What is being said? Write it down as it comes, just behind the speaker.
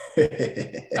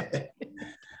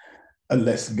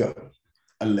Let's go.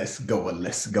 Let's go.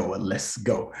 Let's go. Let's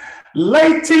go.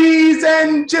 Ladies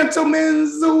and gentlemen,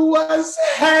 what's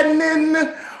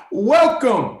happening?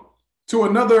 Welcome to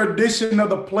another edition of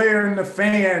The Player and the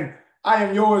Fan. I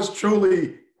am yours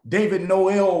truly, David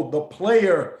Noel, the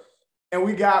player. And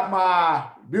we got my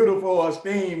beautiful,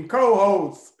 esteemed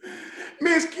co-host,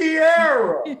 Miss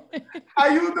Kiara. How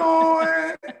you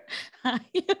doing? I'm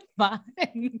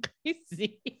fine.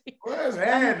 Crazy. What's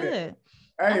happening?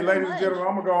 Hey, ladies and gentlemen,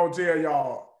 I'm going to tell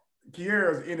y'all,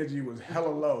 Kiara's energy was hella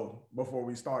low before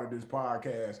we started this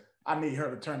podcast. I need her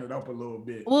to turn it up a little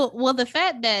bit. Well, the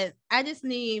fact that I just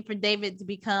need for David to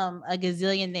become a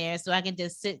gazillionaire so I can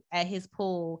just sit at his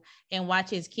pool and watch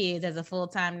his kids as a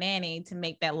full-time nanny to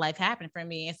make that life happen for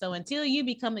me. And so until you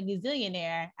become a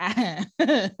gazillionaire, I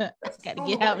got to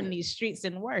get out in these streets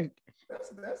and work.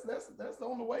 That's the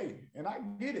only way. And I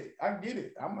get it.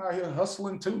 I'm out here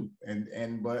hustling too.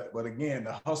 But again,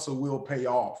 the hustle will pay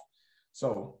off.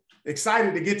 So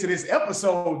excited to get to this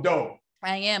episode though.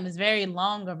 I am. It's very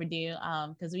long overdue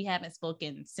because we haven't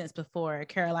spoken since before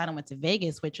Carolina went to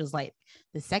Vegas, which was like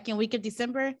the second week of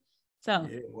December. So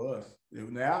yeah, it was.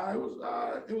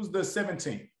 It was the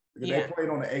 17th. They played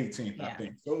on the 18th, I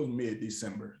think. So it was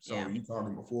mid-December. So you're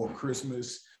talking before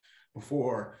Christmas,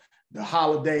 before the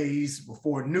holidays,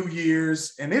 before New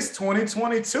Year's, and it's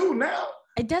 2022 now.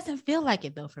 It doesn't feel like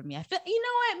it though for me. I feel, you know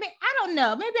what? I don't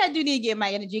know. Maybe I do need to get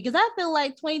my energy because I feel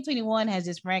like 2021 has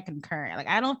just ran concurrent. Like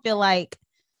I don't feel like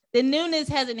the newness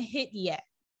hasn't hit yet.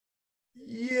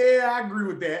 Yeah, I agree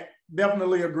with that.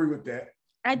 Definitely agree with that.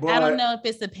 I don't know if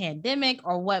it's a pandemic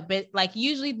or what, but like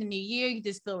usually the new year, you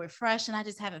just feel refreshed, and I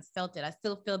just haven't felt it. I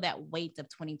still feel that weight of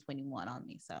 2021 on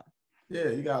me. So. Yeah,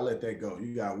 you gotta let that go.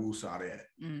 You gotta woosah that.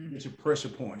 Get your pressure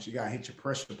points. You gotta hit your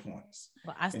pressure points.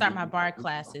 Well, I start my bar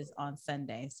classes on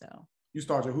Sunday, so. You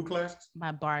start your who classes?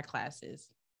 My bar classes.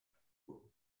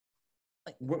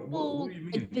 Like, what do you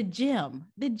mean? The gym.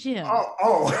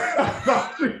 Oh.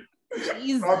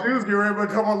 Jesus. I was getting ready to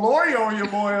become a lawyer on your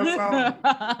boy or something.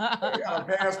 You gotta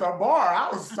pass the bar. I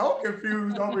was so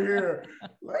confused over here.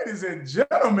 Ladies and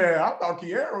gentlemen, I thought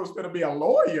Kiara was gonna be a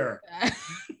lawyer.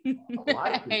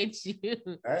 I hate you.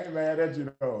 Hey man,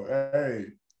 hey,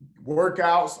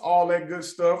 workouts, all that good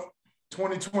stuff.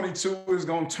 2022 is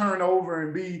gonna turn over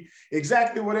and be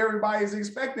exactly what everybody's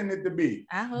expecting it to be.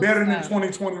 I hope better than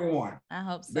 2021. I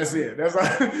hope so. That's it.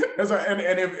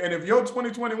 And if your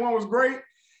 2021 was great,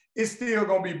 it's still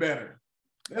gonna be better.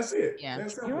 That's it. Yeah,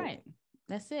 you're right.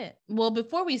 That's it. Well,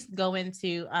 before we go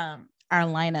into our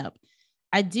lineup,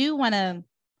 I do want to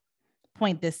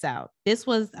point this out. This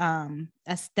was a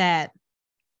stat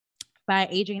by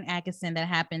Adrian Atkinson that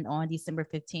happened on December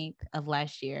 15th of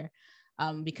last year.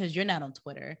 Because you're not on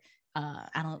Twitter. I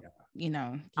don't,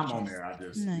 I'm on there.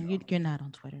 You're not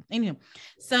on Twitter. Anyway,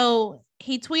 so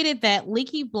he tweeted that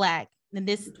Leaky Black, and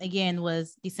this again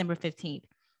was December 15th.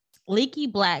 Leaky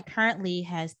Black currently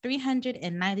has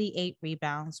 398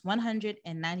 rebounds,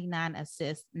 199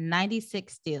 assists,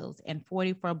 96 steals, and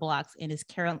 44 blocks in his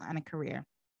Carolina career.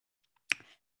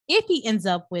 If he ends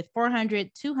up with 400,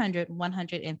 200,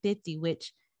 150,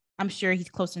 which I'm sure he's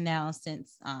closer now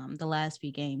since the last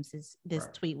few games this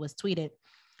tweet was tweeted,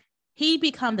 he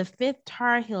become the 5th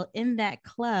Tar Heel in that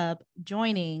club,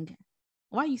 joining,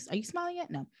 are you smiling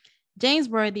yet? No. James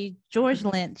Worthy, George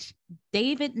Lynch,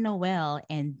 David Noel,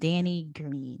 and Danny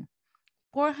Green.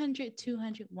 400,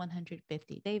 200,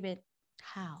 150. David,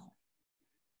 how?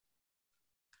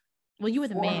 Well, you were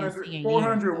the man.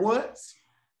 400 what?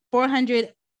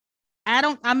 400.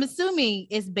 I'm assuming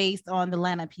it's based on the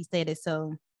lineup he stated.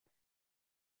 So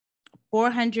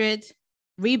 400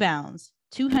 rebounds,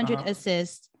 200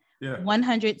 assists,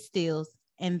 100 steals,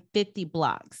 and 50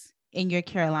 blocks in your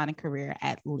Carolina career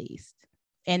at least.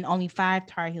 And only 5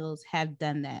 Tar Heels have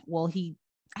done that. Well,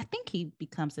 I think he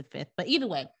becomes the 5th, but either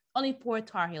way, only 4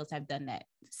 Tar Heels have done that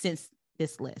since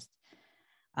this list.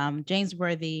 James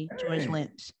Worthy, George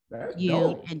Lynch,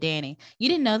 you, and Danny. You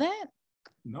didn't know that?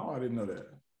 No, I didn't know that.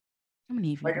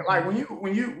 Like when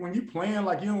you playing,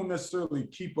 like you don't necessarily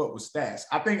keep up with stats.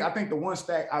 I think the one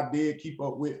stat I did keep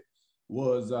up with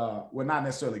was not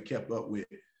necessarily kept up with.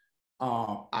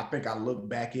 I think I looked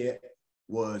back at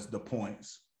was the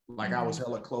points. Like I was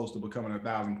hella close to becoming a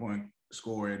 1,000-point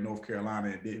scorer in North Carolina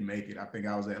and didn't make it. I think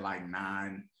I was at like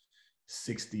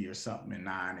 960 or something and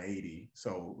 980.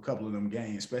 So a couple of them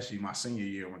games, especially my senior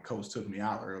year when coach took me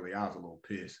out early, I was a little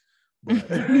pissed. But,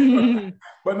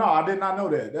 but no, I did not know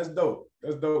that. That's dope.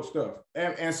 That's dope stuff.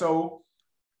 And so,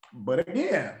 but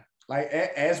again, like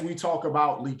as we talk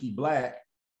about Leaky Black,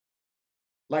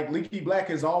 like Leaky Black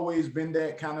has always been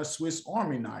that kind of Swiss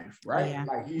Army knife, right? Yeah,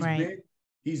 like right.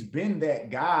 he's been that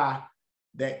guy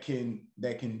that can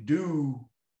do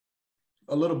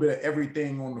a little bit of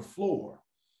everything on the floor.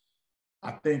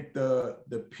 I think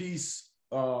the piece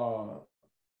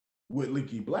with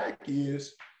Leaky Black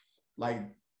is like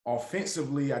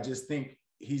offensively, I just think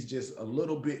he's just a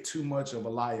little bit too much of a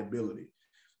liability.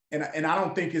 And I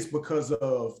don't think it's because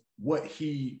of what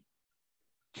he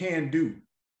can do.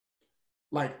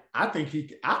 Like, I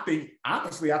think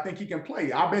honestly, I think he can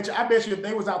play. I bet you if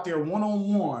they was out there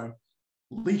one-on-one,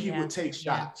 Leaky would take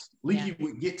shots. Leaky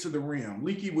would get to the rim.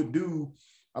 Leaky would do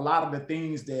a lot of the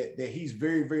things that he's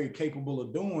very, very capable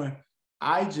of doing.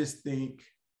 I just think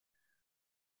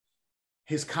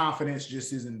his confidence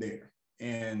just isn't there.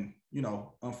 And, you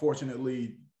know,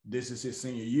 unfortunately, this is his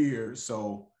senior year.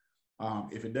 So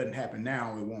if it doesn't happen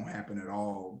now, it won't happen at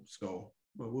all. So,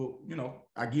 but we'll, you know,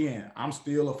 again, I'm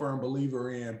still a firm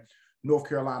believer in North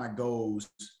Carolina goes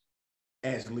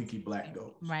as Leaky Black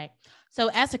goes. Right. So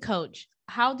as a coach,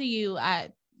 how do you,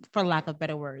 for lack of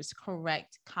better words,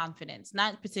 correct confidence?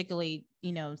 Not particularly,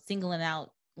 you know, singling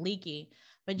out Leaky,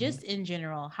 but just in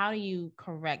general, how do you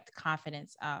correct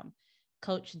confidence?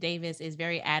 Coach Davis is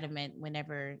very adamant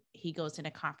whenever he goes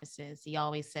into conferences. He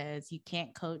always says you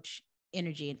can't coach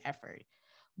energy and effort.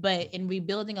 But in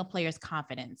rebuilding a player's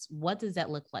confidence, what does that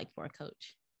look like for a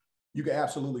coach? You can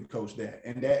absolutely coach that.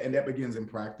 And that begins in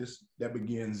practice. That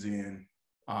begins in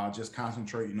just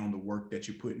concentrating on the work that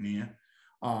you're putting in.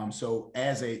 So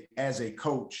as a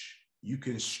coach, you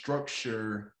can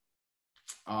structure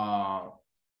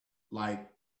like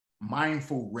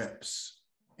mindful reps.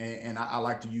 And I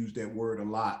like to use that word a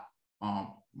lot,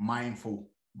 mindful,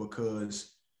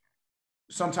 because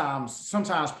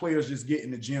sometimes players just get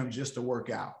in the gym just to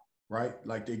work out, right?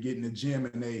 Like they get in the gym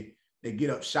and they get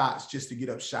up shots just to get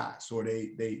up shots, or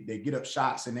they get up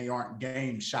shots and they aren't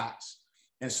game shots.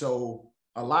 And so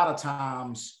a lot of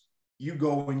times you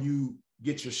go and you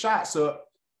get your shots up,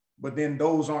 but then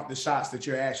those aren't the shots that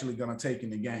you're actually going to take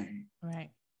in the game. Right.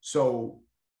 So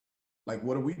like,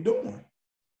 what are we doing?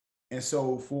 And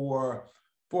so for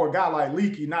a guy like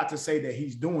Leaky, not to say that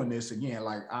he's doing this again,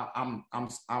 like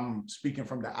I'm speaking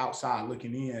from the outside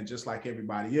looking in, just like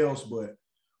everybody else. But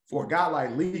for a guy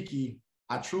like Leaky,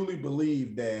 I truly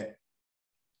believe that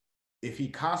if he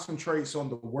concentrates on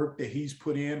the work that he's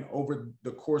put in over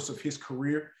the course of his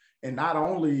career, and not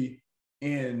only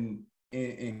in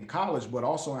college, but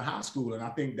also in high school, and I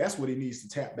think that's what he needs to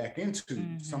tap back into,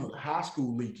 some of the high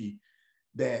school Leaky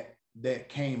that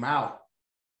came out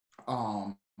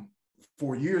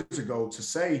 4 years ago, to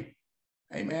say,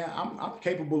 hey man, I'm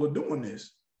capable of doing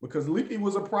this, because Leaky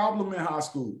was a problem in high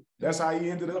school. That's how he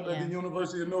ended up at the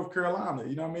University of North Carolina.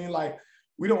 You know what I mean? Like,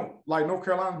 we don't, like, North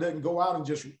Carolina doesn't go out and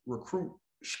just recruit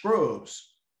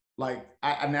scrubs. Like,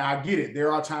 I get it.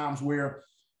 There are times where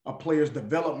a player's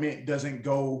development doesn't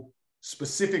go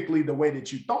specifically the way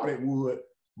that you thought it would.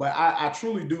 But I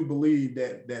truly do believe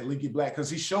that Leaky Black, because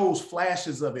he shows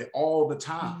flashes of it all the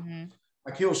time.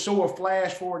 Like, he'll show a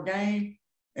flash for a game,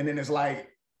 and then it's like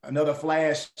another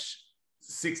flash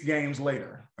 6 games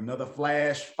later, another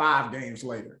flash 5 games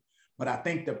later. But I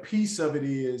think the piece of it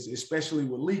is, especially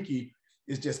with Leaky,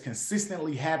 is just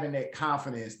consistently having that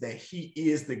confidence that he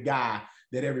is the guy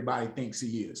that everybody thinks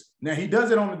he is. Now, he does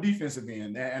it on the defensive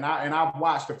end, and I've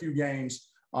watched a few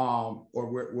games, all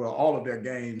of their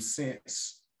games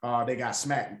since they got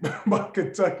smacked by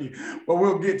Kentucky. But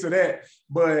we'll get to that.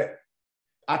 But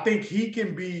I think he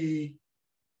can be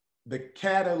the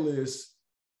catalyst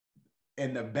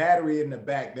and the battery in the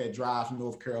back that drives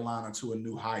North Carolina to a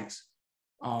new heights,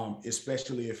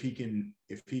 especially if he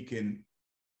can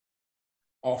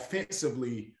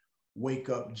offensively wake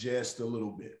up just a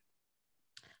little bit.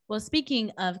 Well,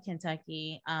 speaking of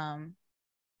Kentucky,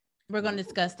 we're going to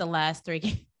discuss the last three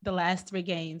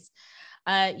games.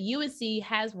 USC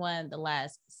has won the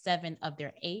last 7 of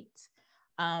their 8.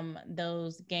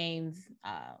 Those games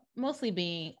mostly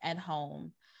being at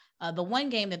home. The one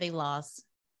game that they lost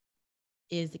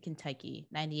is the Kentucky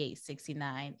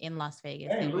 98-69 in Las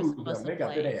Vegas. They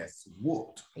got their ass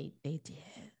whooped. They did.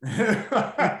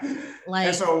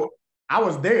 And so I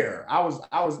was there. I was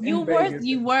in Vegas.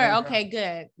 You were okay.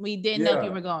 Good. We didn't know if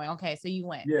you were going. Okay, so you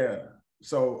went. Yeah.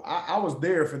 So I was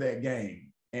there for that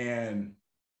game. And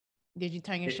did you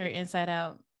turn your shirt inside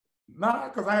out? Nah,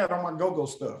 because I had on my go-go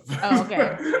stuff. Oh,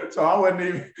 okay. So I wasn't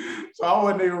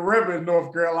even repping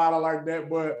North Carolina like that.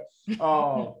 But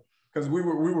because we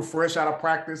were fresh out of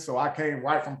practice, so I came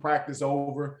right from practice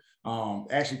over.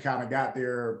 Actually kind of got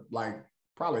there like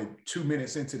probably 2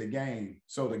 minutes into the game.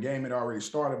 So the game had already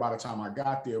started by the time I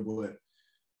got there, but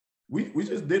we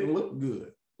just didn't look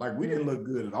good. Like we didn't look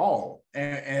good at all.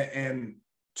 And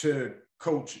to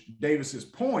Coach Davis's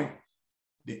point,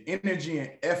 the energy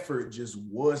and effort just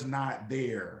was not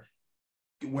there.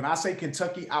 When I say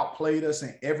Kentucky outplayed us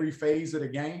in every phase of the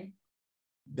game,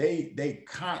 they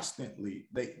constantly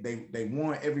they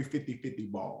won every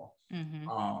 50-50 ball.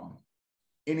 Mm-hmm.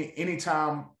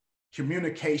 Anytime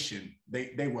communication,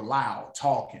 they were loud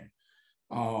talking.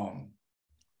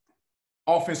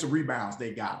 Offensive rebounds,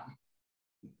 they got them.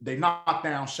 They knocked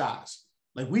down shots.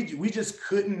 Like we just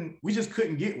couldn't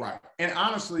get right. And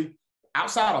honestly,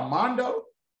 outside of Mondo,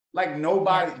 like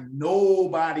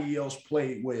nobody else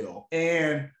played well.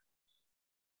 And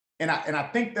I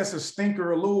think that's a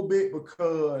stinker a little bit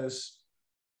because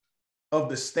of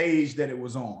the stage that it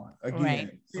was on.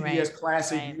 Again, CBS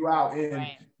Classic, you out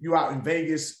in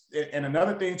Vegas. And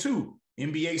another thing too,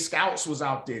 NBA scouts was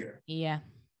out there. Yeah.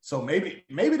 So maybe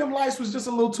them lights was just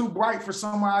a little too bright for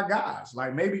some of our guys.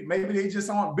 Like maybe they just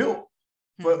aren't built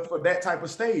for that type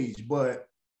of stage. But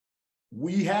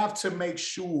we have to make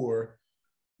sure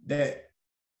that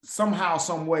somehow,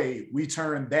 some way, we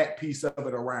turn that piece of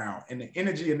it around. And the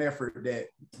energy and effort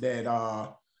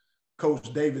that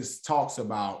Coach Davis talks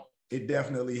about, it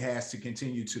definitely has to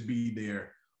continue to be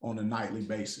there on a nightly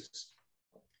basis.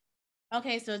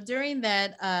 Okay, so during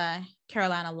that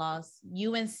Carolina loss,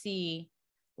 UNC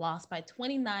lost by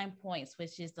 29 points,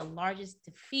 which is the largest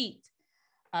defeat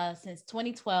since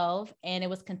 2012. And it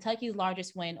was Kentucky's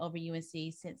largest win over UNC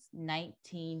since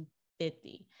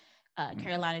 1950.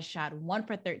 Carolina shot 1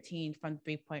 for 13 from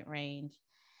 3-point range.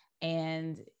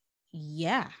 And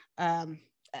I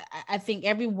think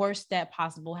every worst step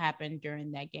possible happened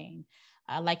during that game.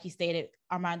 Like you stated,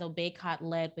 Armando Bacot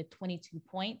led with 22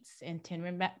 points and 10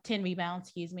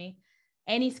 rebounds,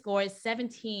 and he scored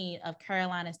 17 of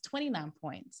Carolina's 29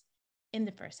 points in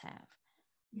the first half.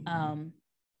 Mm-hmm.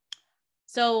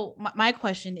 So my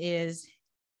question is,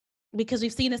 because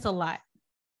we've seen this a lot,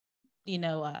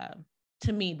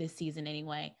 to me this season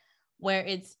anyway, where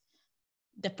it's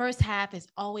the first half is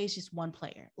always just one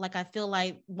player. Like I feel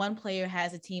like one player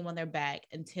has a team on their back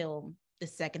until the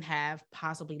second half,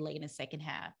 possibly late in the second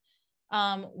half.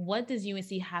 What does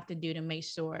UNC have to do to make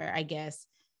sure, I guess,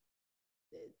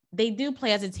 they do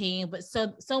play as a team, but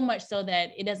so much so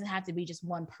that it doesn't have to be just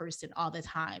one person all the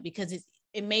time, because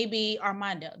it may be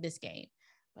Armando this game,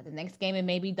 but the next game it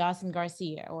may be Dawson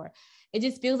Garcia, or it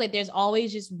just feels like there's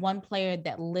always just one player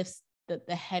that lifts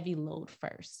the heavy load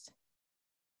first.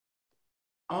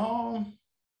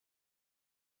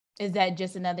 Is that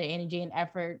just another energy and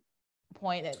effort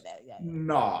point?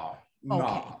 No.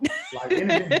 Like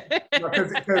energy,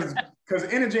 because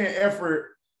energy and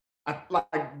effort.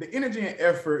 Like the energy and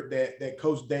effort that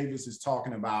Coach Davis is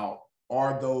talking about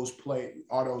are those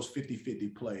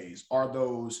 50-50 plays, are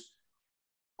those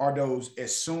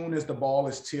as soon as the ball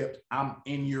is tipped, I'm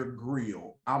in your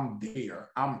grill, I'm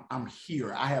there, I'm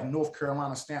here, I have North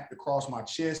Carolina stamped across my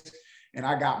chest, and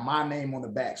I got my name on the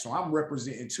back. So I'm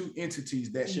representing two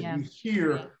entities that should be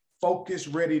here, focused,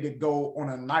 ready to go on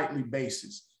a nightly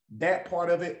basis. That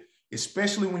part of it,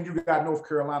 especially when you got North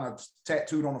Carolina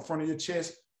tattooed on the front of your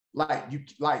chest, like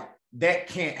that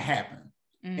can't happen.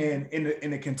 And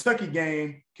in the Kentucky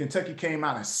game, Kentucky came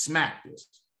out and smacked us,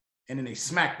 and then they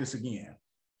smacked us again,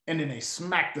 and then they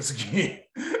smacked us again,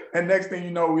 and next thing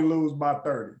you know, we lose by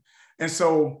 30. And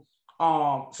so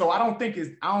I don't think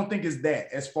it's that,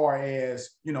 as far as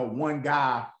one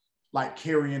guy like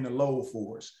carrying the load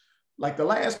for us. Like the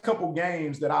last couple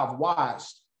games that I've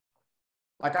watched,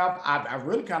 like I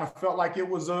really kind of felt like it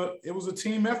was a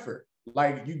team effort.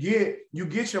 Like you get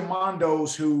your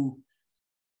Mondos who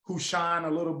shine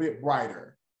a little bit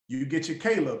brighter. You get your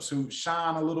Calebs who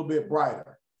shine a little bit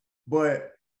brighter.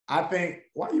 But I think,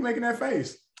 why are you making that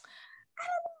face? I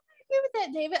don't agree with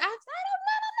that, David. I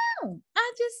don't know.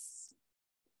 I just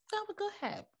go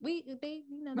ahead.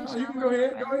 No, you can go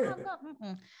ahead. Go ahead.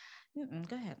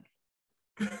 Go ahead.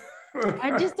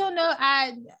 I just don't know.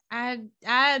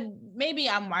 I maybe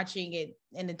I'm watching it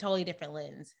in a totally different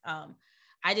lens.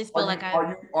 I just feel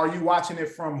are you watching it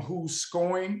from who's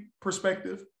scoring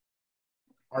perspective?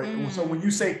 So when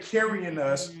you say carrying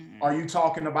us, are you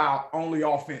talking about only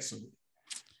offensively?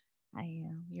 I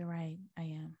am. You're right. I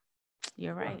am.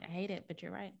 You're right. I hate it, but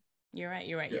you're right. You're right.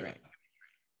 You're right.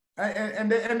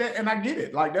 And I get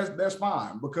it. Like that's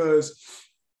fine, because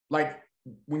like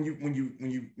when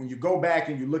you go back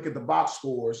and you look at the box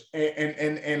scores,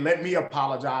 and let me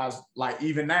apologize, like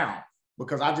even now,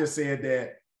 because I just said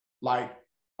that like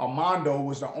Armando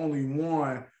was the only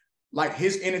one, like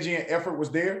his energy and effort was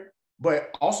there,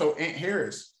 but also Ant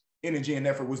Harris' energy and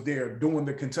effort was there during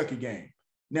the Kentucky game.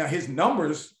 Now his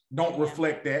numbers don't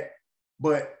reflect that,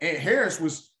 but Ant Harris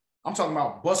was I'm talking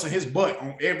about busting his butt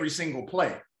on every single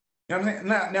play. You know what I'm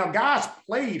saying? Now guys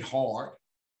played hard,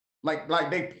 like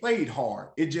they played hard.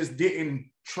 It just didn't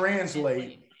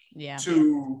translate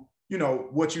to, you know,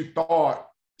 what you thought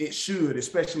it should,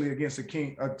 especially against a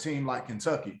team like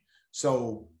Kentucky.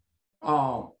 So,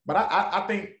 but I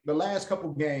think the last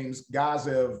couple of games, guys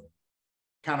have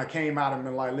kind of came out and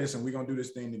been like, listen, we're gonna do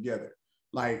this thing together.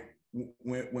 Like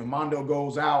when Mondo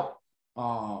goes out,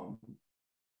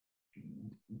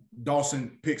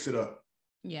 Dawson picks it up.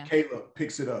 Yeah. Caleb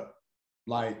picks it up.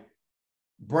 Like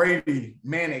Brady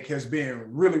Manick has been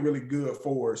really, really good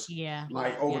for us. Yeah.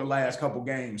 Like over the last couple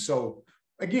games. So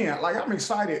again, like I'm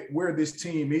excited where this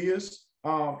team is.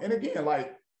 And again,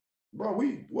 like, bro,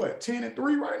 we 10-3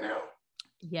 right now?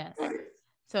 Yes.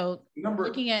 So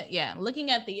looking at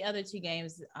the other two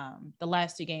games, the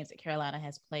last two games that Carolina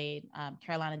has played,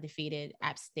 Carolina defeated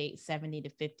App State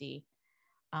 70-50.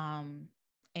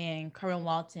 And Kerwin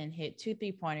Walton hit 2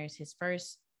 3-pointers, his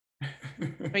first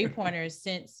 3-pointers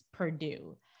since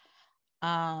Purdue.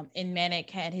 And Manick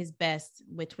had his best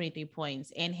with 23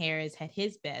 points, and Harris had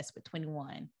his best with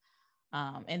 21.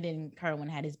 And then Kerwin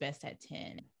had his best at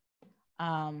 10.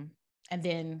 And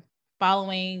then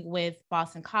following with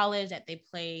Boston College that they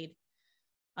played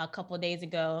a couple of days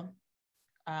ago,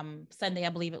 Sunday, I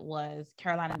believe it was,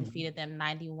 Carolina defeated them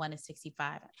 91-65.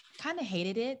 I kind of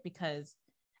hated it because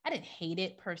I didn't hate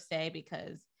it per se,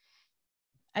 because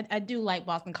I do like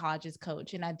Boston College's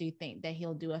coach, and I do think that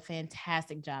he'll do a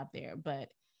fantastic job there. But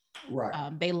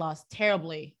they lost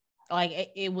terribly.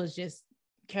 Like it was just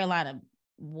Carolina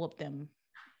whooped them.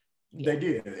 Yeah. They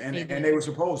did, and they were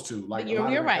supposed to. Like you're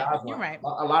right. You're right.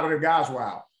 A lot of their guys were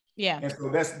out. Yeah, and so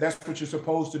that's what you're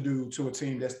supposed to do to a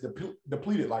team that's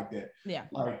depleted like that. Yeah,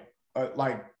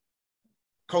 like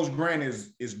Coach Grant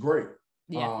is great.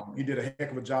 Yeah, he did a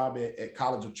heck of a job at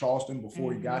College of Charleston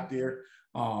before he got there.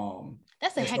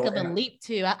 That's a heck of a leap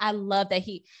too. I love that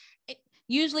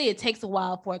usually it takes a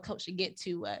while for a coach to get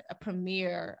to a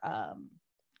premier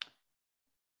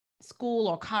school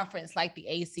or conference like the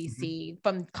ACC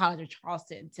from College of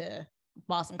Charleston to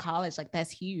Boston College. Like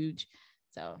that's huge.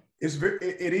 So it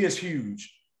is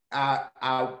huge. I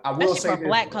will say for a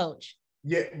Black coach.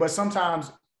 Yeah, but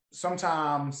sometimes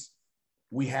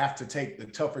we have to take the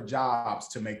tougher jobs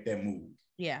to make that move.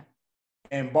 Yeah.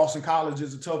 And Boston College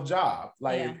is a tough job.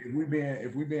 Like if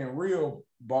we being real,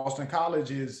 Boston College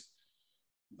is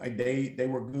like they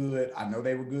were good. I know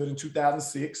they were good in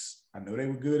 2006. I know they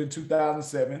were good in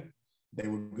 2007. They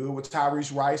were good with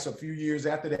Tyrese Rice a few years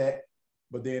after that.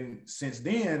 But then since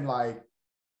then, like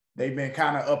they've been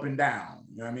kind of up and down.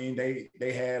 You know what I mean?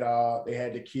 They had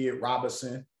the kid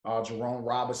Robinson, Jerome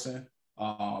Robinson.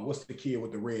 What's the kid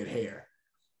with the red hair?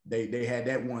 They had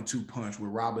that 1-2 punch with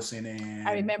Robinson and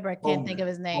I remember. I can't think of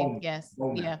his name. Bowman. Yes.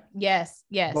 Bowman. Yeah. Yes.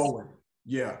 Yes. Bowman.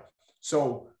 Yeah.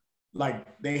 So like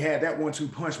they had that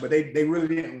 1-2 punch, but they really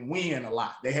didn't win a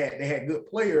lot. They had good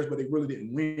players, but they really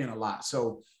didn't win a lot.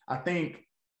 So I think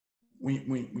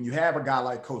when you have a guy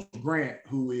like Coach Grant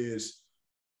who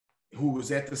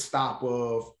was at the stop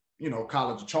of, you know,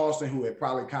 College of Charleston, who had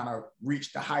probably kind of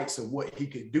reached the heights of what he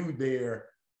could do there,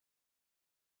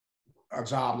 a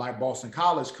job like Boston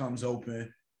College comes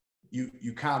open,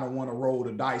 you kind of want to roll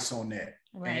the dice on that.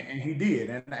 Right. And he did.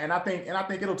 And I think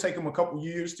it'll take him a couple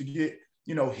years to get,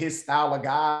 you know, his style of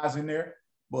guys in there,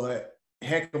 but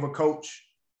heck of a coach,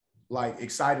 like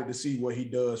excited to see what he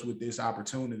does with this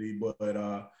opportunity. But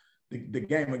the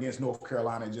game against North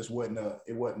Carolina just wasn't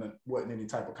any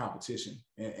type of competition.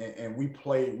 And we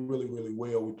played really, really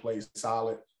well. We played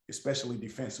solid, especially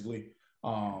defensively.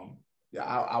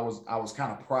 I was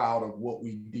kind of proud of what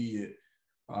we did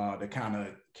to kind of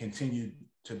continue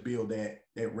to build that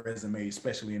resume,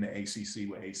 especially in the ACC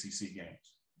with ACC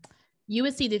games.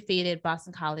 USC defeated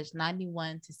Boston College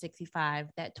 91-65.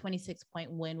 That 26-point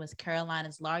win was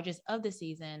Carolina's largest of the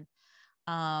season,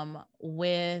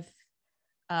 with,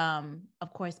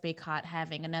 of course, Baycott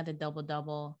having another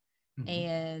double-double.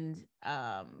 And,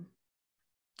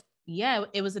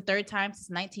 it was the third time since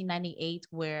 1998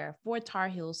 where 4 Tar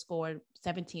Heels scored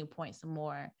 17 points or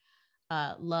more.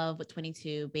 Love with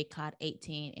 22, Baycott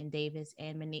 18, and Davis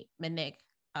and Manick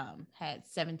had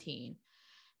 17.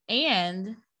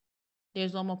 And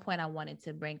there's one more point I wanted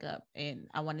to bring up and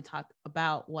I want to talk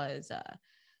about was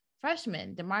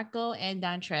freshmen DeMarco and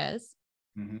Dontrez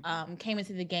came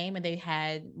into the game and they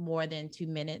had more than 2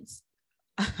 minutes.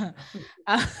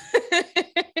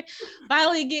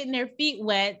 Finally getting their feet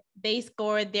wet, they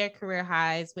scored their career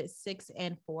highs with 6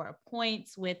 and 4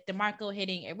 points, with DeMarco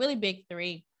hitting a really big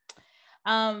 3.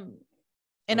 And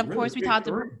of course we talked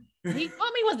about,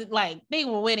 wasn't like they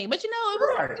were winning, but you know,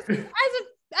 it was,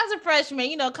 as a freshman,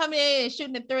 you know, coming in and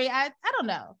shooting a three, I don't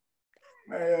know.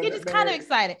 Man, you're just kind of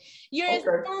excited.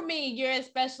 For me, you're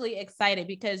especially excited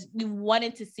because you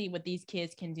wanted to see what these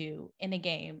kids can do in the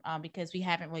game because we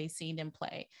haven't really seen them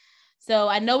play. So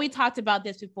I know we talked about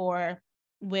this before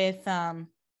with not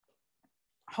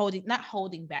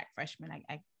holding back freshmen.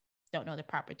 I don't know the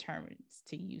proper terms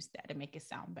to use that to make it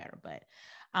sound better, but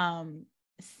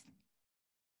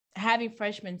having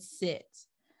freshmen sit.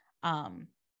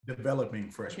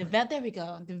 Developing freshmen. There we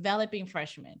go. Developing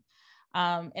freshmen.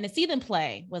 And to see them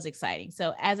play was exciting.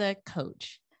 So as a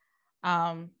coach,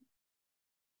 I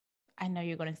know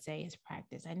you're going to say it's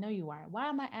practice. I know you are. Why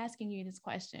am I asking you this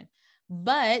question?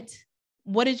 But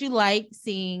what did you like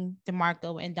seeing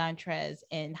DeMarco and Dontrez,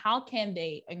 and how can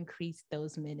they increase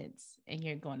those minutes? And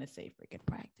you're going to say freaking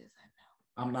practice.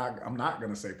 I know. I'm not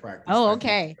going to say practice. Oh,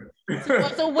 okay.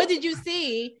 So what did you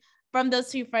see from those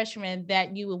two freshmen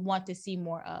that you would want to see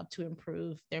more of to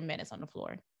improve their minutes on the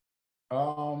floor?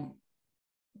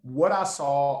 What I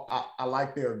saw, I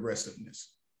like their aggressiveness.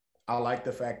 I like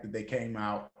the fact that they came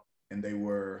out and they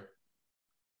were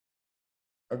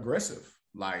aggressive.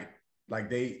 Like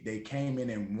they came in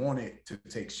and wanted to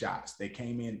take shots. They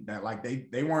came in that like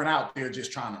they weren't out there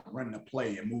just trying to run the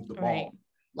play and move the ball. Right.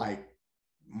 Like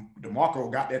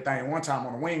DeMarco got that thing one time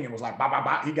on the wing and was like,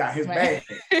 bah. He got his bag.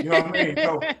 You know what I mean?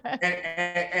 So,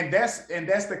 and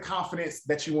that's the confidence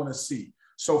that you want to see.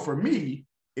 So for me,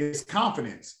 it's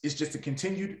confidence. It's just a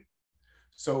continued.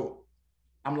 So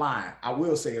I'm lying. I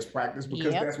will say it's practice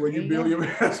because that's where you build your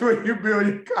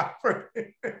confidence.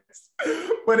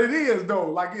 But it is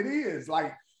though, like it is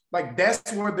like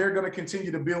that's where they're going to continue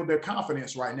to build their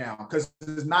confidence right now because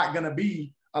there's not going to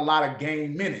be a lot of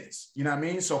game minutes. You know what I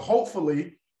mean? So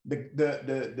hopefully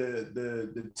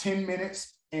the 10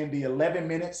 minutes and the 11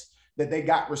 minutes that they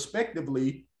got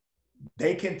respectively,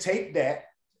 they can take that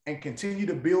and continue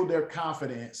to build their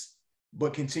confidence,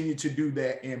 but continue to do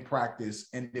that in practice.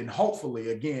 And then hopefully,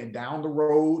 again, down the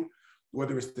road,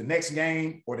 whether it's the next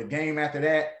game or the game after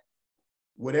that,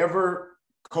 whatever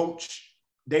Coach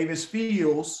Davis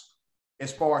feels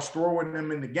as far as throwing them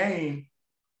in the game,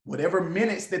 whatever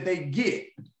minutes that they get,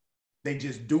 they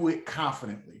just do it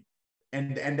confidently.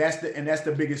 And that's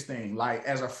the biggest thing. Like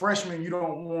as a freshman, you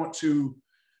don't want to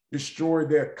destroy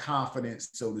their confidence,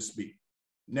 so to speak.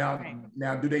 Now,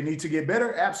 do they need to get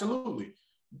better? Absolutely.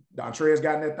 Dontrez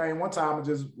got in that thing one time and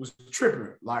just was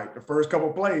tripping like the first couple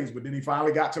of plays, but then he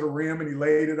finally got to the rim and he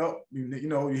laid it up. You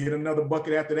know, he hit another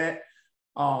bucket after that.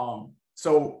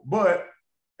 But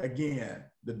again,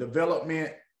 the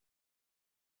development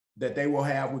that they will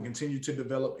have will continue to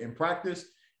develop in practice,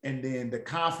 and then the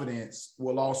confidence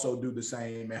will also do the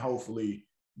same, and hopefully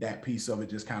that piece of it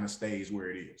just kind of stays where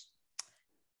it is.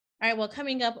 All right, well,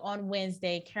 coming up on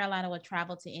Wednesday, Carolina will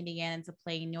travel to Indiana to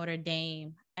play Notre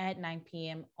Dame at 9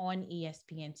 p.m. on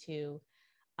ESPN2.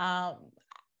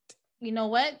 You know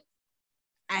what?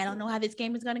 I don't know how this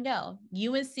game is going to go.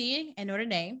 UNC and Notre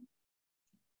Dame.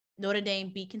 Notre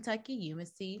Dame beat Kentucky,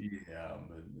 UNC. Yeah.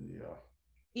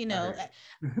 You know,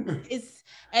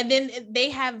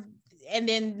 and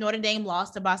then Notre Dame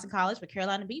lost to Boston College, but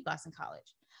Carolina beat Boston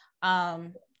College.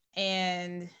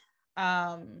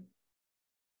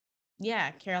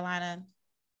 Carolina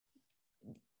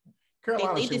they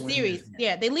lead the series.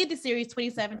 Yeah, they lead the series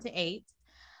 27-8.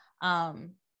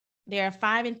 They are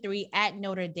 5-3 at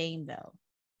Notre Dame though.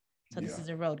 So this is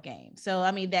a road game. So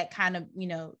I mean that kind of,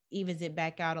 evens it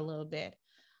back out a little bit.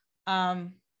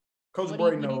 Coach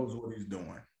Bray knows what he's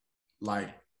doing. Like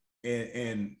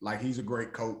and like he's a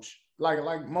great coach.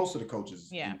 Like most of the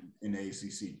coaches in the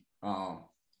ACC.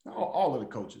 All of the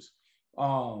coaches.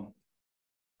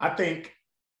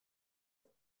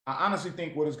 I honestly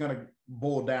think what it's going to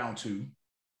boil down to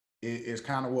is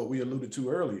kind of what we alluded to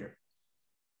earlier.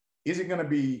 Is it going to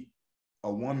be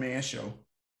a one-man show,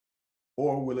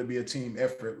 or will it be a team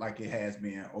effort like it has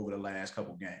been over the last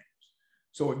couple games?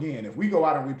 So again, if we go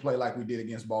out and we play like we did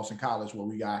against Boston College, where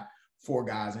we got 4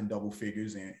 guys in double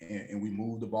figures and we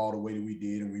move the ball the way that we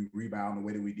did, and we rebound the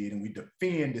way that we did, and we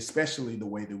defend especially the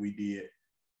way that we did,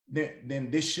 then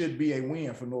this should be a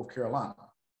win for North Carolina.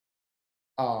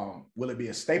 Will it be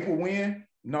a staple win?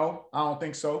 No, I don't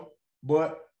think so.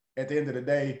 But at the end of the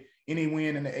day, any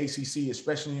win in the ACC,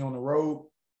 especially on the road,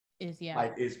 is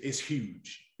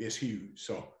huge. It's huge.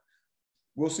 So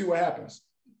we'll see what happens,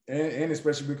 and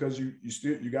especially because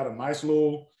you got a nice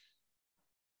little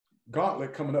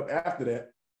gauntlet coming up after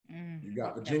that. You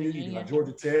got Virginia, you got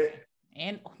Georgia Tech,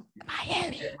 and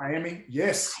Miami. Miami,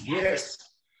 yes.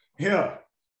 Yeah.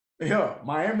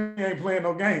 Miami ain't playing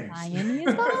no games. Miami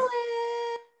is going.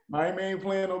 Miami ain't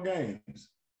playing no games.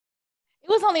 It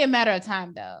was only a matter of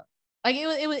time, though. Like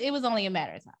it was only a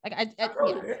matter of time. Like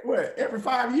what, every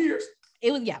 5 years?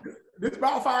 It was, yeah. It's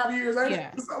about 5 years, ain't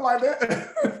it? Something like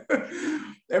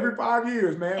that. Every 5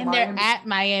 years, man. And Miami. They're at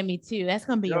Miami too. That's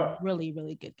gonna be a really,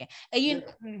 really good game. And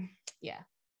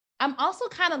I'm also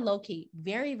kind of low key,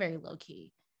 very, very low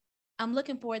key. I'm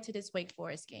looking forward to this Wake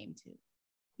Forest game too.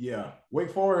 Yeah, Wake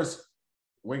Forest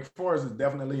is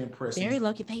definitely impressive. Very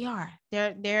low key. They are.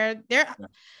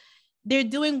 They're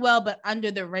doing well, but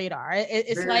under the radar.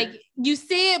 It's like you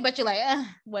see it, but you're like,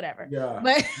 whatever. Yeah.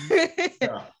 But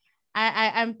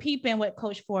I'm peeping what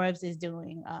Coach Forbes is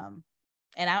doing.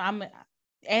 And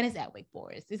it's at Wake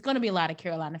Forest. It's going to be a lot of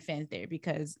Carolina fans there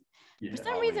because for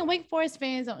some reason Wake Forest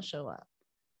fans don't show up.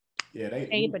 Yeah,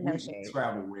 we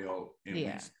travel well in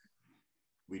Winston.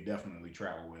 We definitely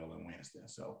travel well in Winston.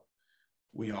 So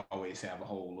we always have a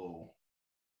whole little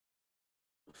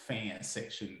fan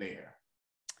section there.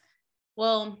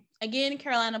 Well, again,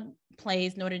 Carolina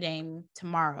plays Notre Dame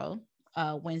tomorrow,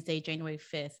 Wednesday, January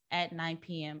 5th at 9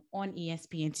 p.m. on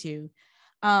ESPN2.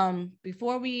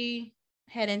 Before we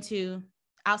head into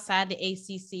outside the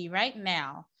ACC right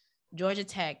now, Georgia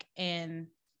Tech and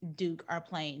Duke are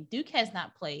playing. Duke has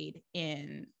not played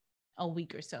in a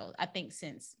week or so, I think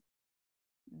since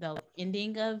the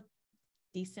ending of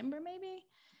December, maybe.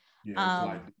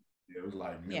 Yeah, it was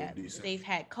like middle of December. They've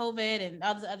had COVID and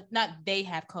others. Not they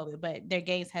have COVID, but their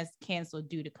games has canceled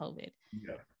due to COVID.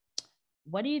 Yeah.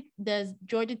 Does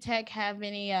Georgia Tech have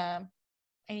any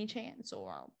chance,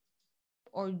 or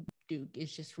Duke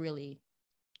is just really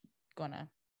gonna?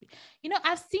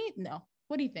 I've seen no.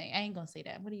 What do you think? I ain't gonna say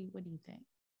that. What do you think?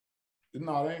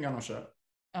 No, they ain't got no shot.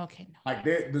 Okay. No. Like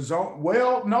the zone.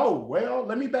 Well, no. Well,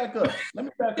 let me back up. on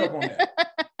that.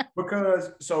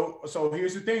 Because so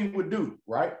here's the thing with Duke,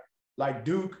 right? Like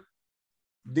Duke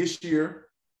this year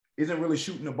isn't really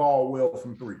shooting the ball well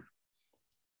from three.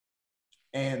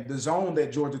 And the zone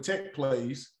that Georgia Tech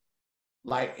plays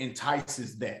like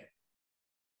entices that.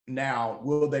 Now,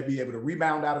 will they be able to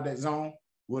rebound out of that zone?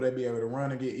 Will they be able to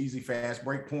run and get easy, fast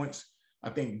break points? I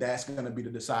think that's going to be the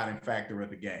deciding factor of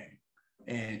the game.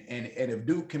 And if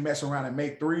Duke can mess around and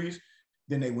make threes,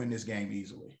 then they win this game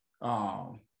easily.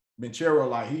 Benchero,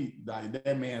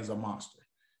 that man's a monster.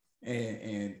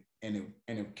 And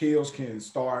if Kills can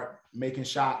start making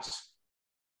shots,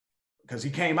 because he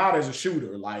came out as a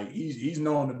shooter, like he's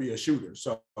known to be a shooter.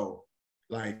 So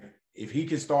like if he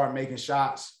can start making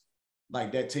shots,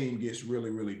 like that team gets really,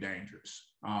 really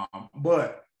dangerous.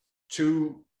 But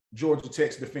to Georgia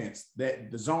Tech's defense,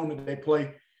 that the zone that they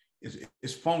play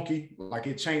is funky. Like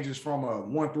it changes from a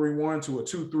 1-3-1 to a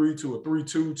 2-3 to a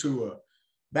 3-2 to a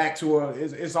back to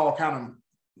it's all kind of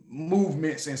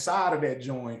movements inside of that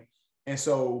joint. And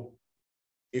so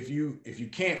if you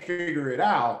can't figure it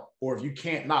out, or if you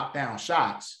can't knock down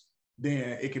shots,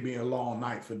 then it could be a long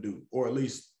night for Duke, or at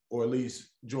least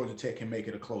Georgia Tech can make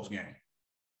it a close game.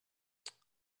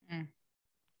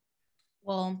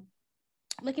 Well,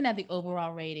 looking at the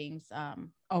overall rankings,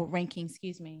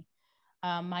 excuse me,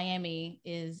 Miami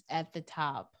is at the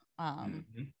top,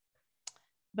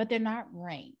 but they're not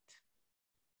ranked.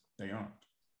 They aren't.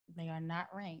 They are not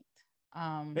ranked.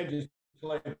 They just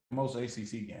play most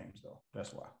ACC games, though.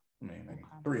 That's why. I mean,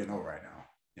 3-0 right now,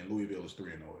 and Louisville is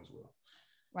 3-0 as well.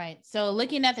 Right. So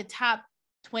looking at the top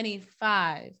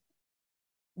 25,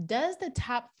 does the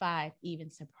top 5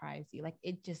 even surprise you? Like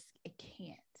it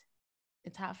can't. The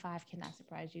top 5 cannot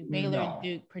surprise you. Baylor,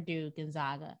 Duke, Purdue,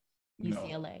 Gonzaga,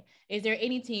 UCLA. No. Is there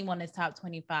any team on this top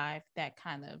 25 that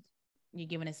kind of you're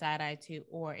giving a side eye to,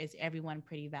 or is everyone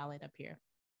pretty valid up here?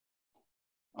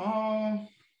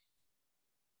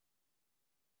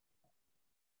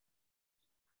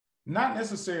 Not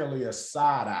necessarily a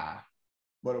side eye,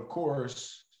 but of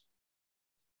course,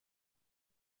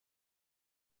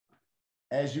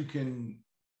 as you continue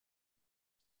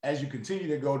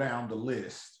to go down the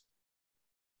list,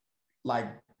 like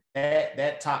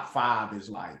that top 5 is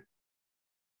like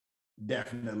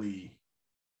definitely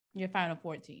your Final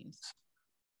Four teams.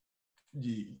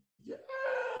 Yeah.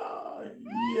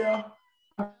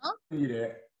 I'll give you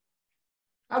that.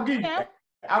 I'll give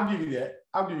you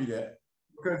that.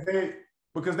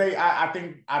 Because I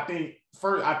think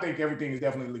everything is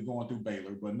definitely going through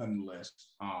Baylor, but nonetheless,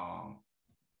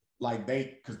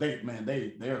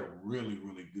 they're really,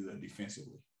 really good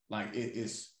defensively. Like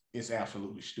it's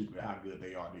absolutely stupid how good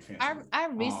they are defensively. I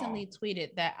recently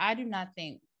tweeted that I do not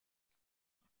think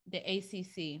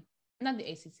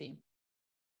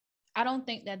I don't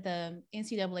think that the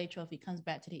NCAA trophy comes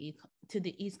back to the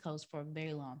East Coast for a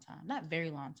very long time. Not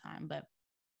very long time, but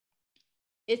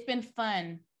it's been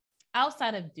fun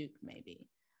outside of Duke, maybe,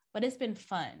 but it's been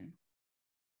fun.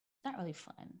 Not really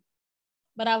fun.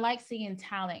 But I like seeing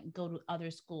talent go to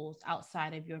other schools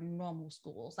outside of your normal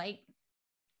schools, like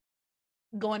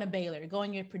going to Baylor,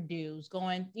 going to Purdue's,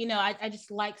 going, I just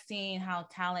like seeing how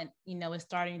talent, is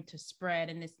starting to spread,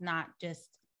 and it's not just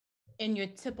in your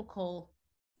typical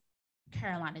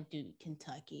Carolina, Duke,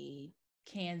 Kentucky,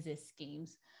 Kansas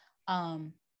schemes.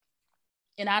 And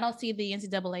I don't see the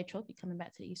NCAA trophy coming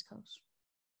back to the East Coast.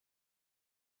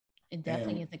 It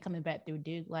definitely isn't coming back through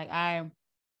Duke.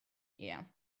 Yeah.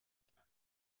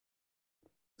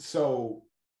 So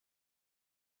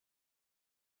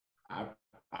I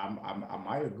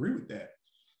might agree with that.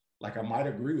 I might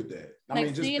agree with that. I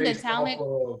mean,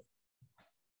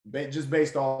 just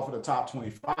based off of the top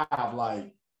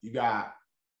 25, you got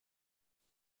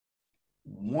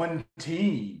one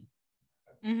team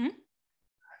in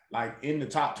the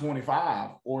top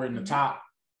 25 or in the top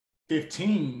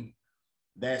 15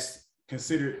 that's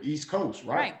considered East Coast,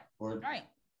 right? Right.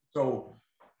 So,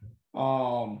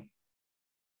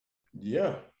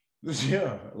 yeah.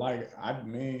 I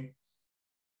mean,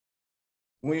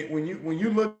 when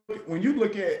you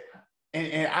look at,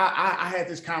 and I had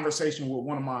this conversation with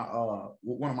one of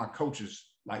my coaches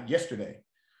yesterday,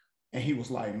 and he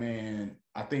was like, man,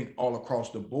 I think all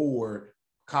across the board,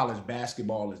 college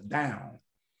basketball is down.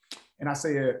 And I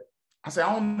said,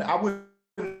 I wouldn't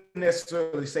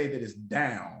necessarily say that it's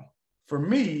down. For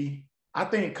me, I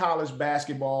think college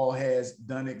basketball has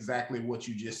done exactly what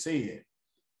you just said.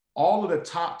 All of the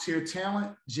top tier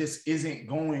talent just isn't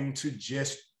going to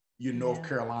just your North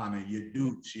Carolina, your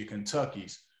Dukes, your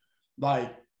Kentuckys.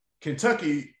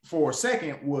 Kentucky for a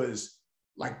second was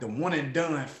the one and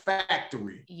done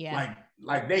factory. Yeah.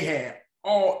 They had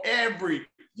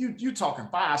you talking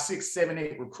 5, 6, 7,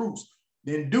 8 recruits.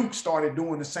 Then Duke started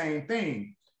doing the same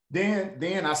thing.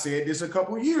 Then I said this a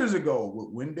couple of years ago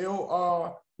with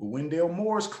Wendell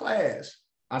Moore's class.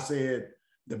 I said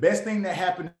the best thing that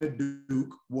happened to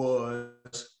Duke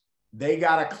was they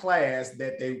got a class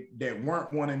that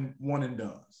weren't one and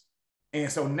dones.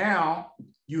 And so now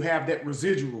you have that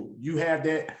residual. You have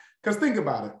that, because think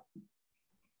about it.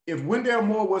 If Wendell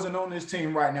Moore wasn't on this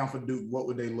team right now for Duke, what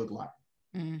would they look like?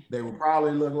 They would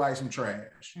probably look like some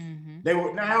trash. They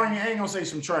would, now I ain't gonna say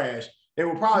some trash. They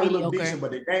would probably look decent,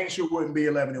 but they dang sure wouldn't be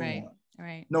 11-1.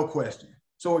 Right. No question.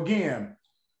 So again,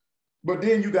 but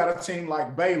then you got a team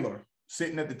like Baylor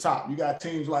sitting at the top. You got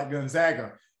teams like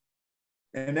Gonzaga.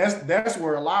 And that's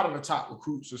where a lot of the top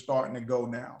recruits are starting to go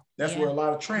now. That's where a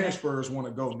lot of transfers want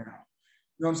to go now.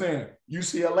 You know what I'm saying?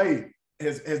 UCLA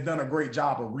has done a great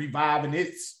job of reviving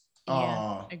its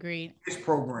agreed. Its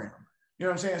program. You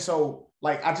know what I'm saying? So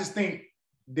I just think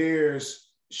there's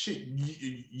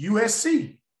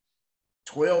USC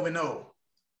 12-0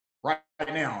 right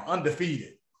now,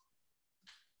 undefeated.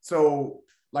 So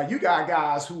you got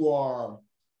guys who are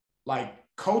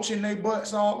coaching their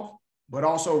butts off, but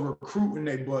also recruiting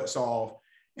their butts off.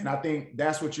 And I think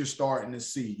that's what you're starting to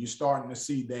see. You're starting to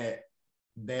see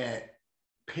that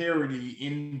parity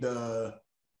in the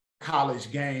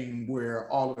college game where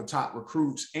all of the top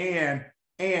recruits and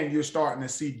you're starting to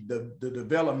see the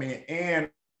development and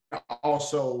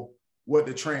also what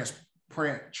the transfer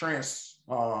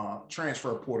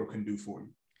portal can do for you.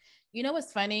 You know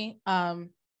what's funny?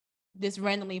 This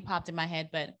randomly popped in my head,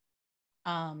 but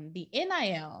the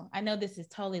NIL, I know this is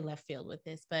totally left field with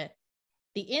this, but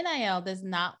the NIL does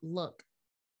not look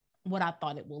what I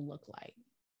thought it will look like.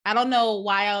 I don't know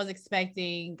why I was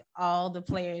expecting all the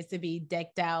players to be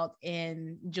decked out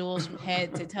in jewels from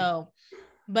head to toe,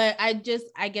 but I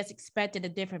guess expected a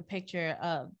different picture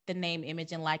of the name,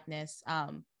 image, and likeness.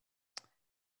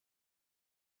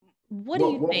 What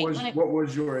do you think? What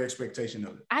was your expectation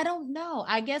of it? I don't know.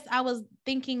 I guess I was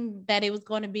thinking that it was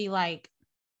going to be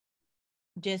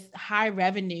just high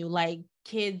revenue,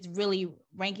 kids really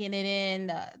ranking it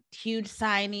in, huge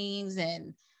signings.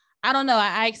 And I don't know.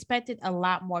 I expected a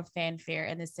lot more fanfare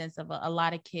in the sense of a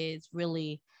lot of kids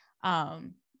really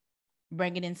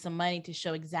bringing in some money to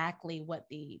show exactly what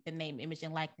the name, image,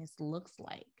 and likeness looks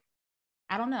like.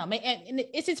 I don't know. And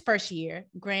it's his first year,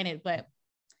 granted, but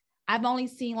I've only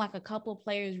seen a couple of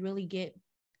players really get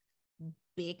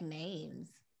big names.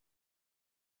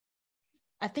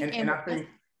 I think, and I think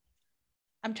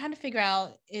I'm trying to figure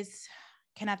out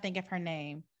can I think of her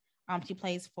name? She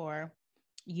plays for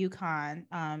UConn,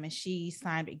 and she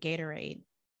signed with Gatorade.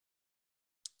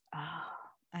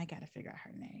 I gotta figure out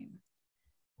her name.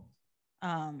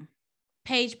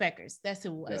 Paige Beckers. That's who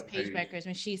it was. Yeah, Paige Beckers,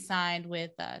 when she signed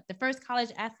with the first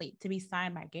college athlete to be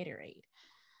signed by Gatorade.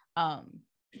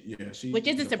 Which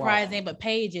isn't surprising, but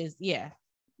Paige is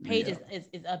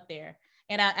is up there,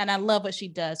 and I love what she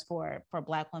does for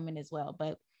Black women as well.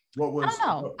 But I don't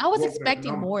know. I was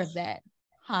expecting more of that.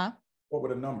 Huh? What were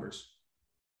the numbers?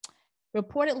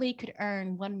 Reportedly could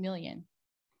earn $1 million.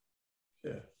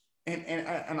 Yeah.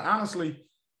 And honestly,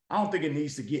 I don't think it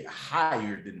needs to get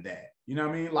higher than that. You know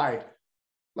what I mean? Like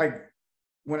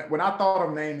when I thought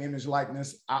of name, image,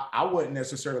 likeness, I wasn't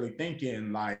necessarily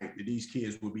thinking like that these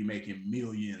kids would be making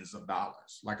millions of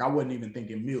dollars. Like I wasn't even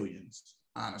thinking millions,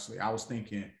 honestly. I was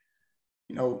thinking,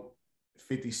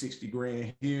 50, 60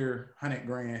 grand here, 100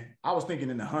 grand. I was thinking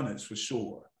in the hundreds for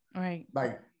sure. Right.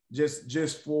 Like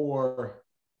just for,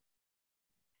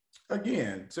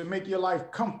 again, to make your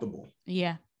life comfortable.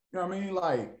 Yeah. You know what I mean?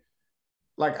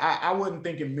 Like I wasn't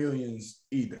thinking millions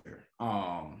either.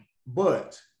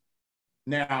 But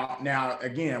now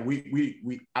again,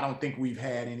 we I don't think we've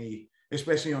had any,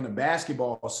 especially on the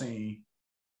basketball scene,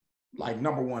 like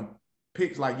number one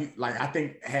picks like I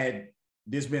think had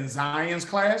this been Zion's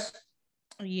class,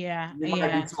 you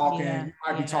might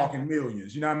be talking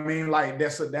millions. You know what I mean? Like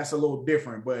that's a little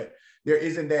different, but there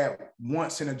isn't that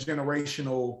once in a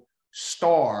generational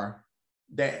star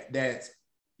that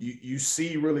you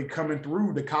see really coming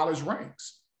through the college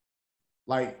ranks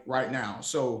like right now.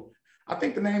 So I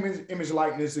think the name, image,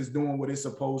 likeness is doing what it's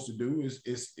supposed to do,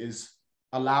 is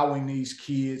allowing these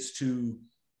kids to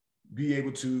be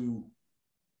able to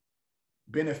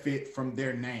benefit from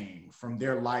their name, from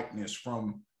their likeness,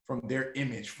 from their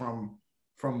image, from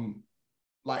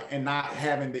like, and not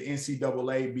having the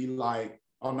NCAA be like,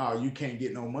 oh no, you can't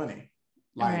get no money.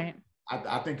 Like right.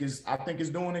 I think it's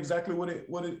doing exactly what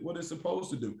it's supposed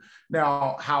to do.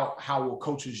 Now, how will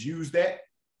coaches use that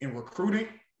in recruiting?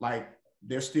 Like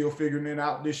they're still figuring it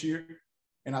out this year.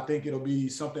 And I think it'll be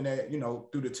something that,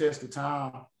 through the test of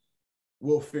time,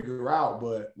 we'll figure out.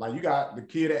 But like you got the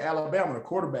kid at Alabama, the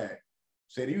quarterback,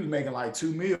 said he was making like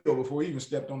 $2 million before he even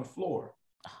stepped on the floor.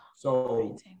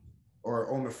 So,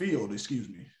 or on the field, excuse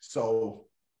me. So,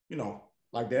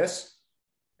 like that's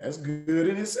good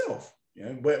in itself.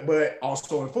 Yeah, but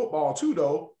also in football too,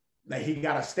 though, like he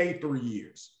got to stay 3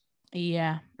 years.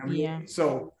 Yeah. I mean,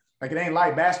 so like it ain't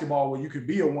like basketball where you could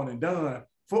be a one and done.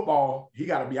 Football, he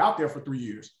got to be out there for 3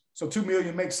 years. So $2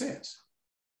 million makes sense.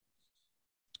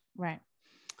 Right.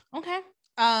 Okay.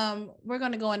 We're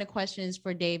going to go into questions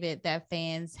for David that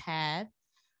fans had.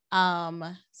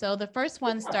 So the first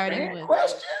one starting with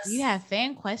questions? You have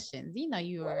fan questions.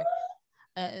 You are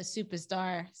a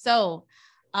superstar. So,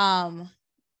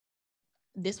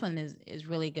 this one is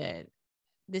really good.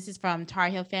 This is from Tar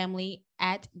Heel Family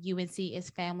at UNC is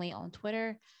Family on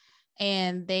Twitter.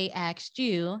 And they asked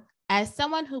you, as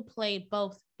someone who played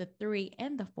both the 3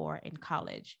 and the 4 in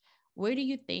college, where do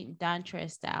you think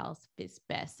Dontrez Styles fits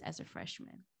best as a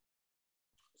freshman?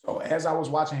 So as I was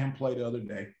watching him play the other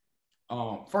day,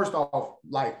 first off,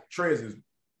 like Trez is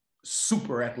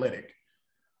super athletic.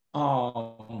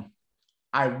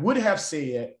 I would have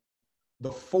said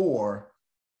the 4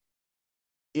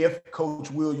 if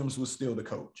Coach Williams was still the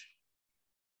coach.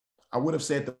 I would have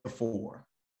said the 4.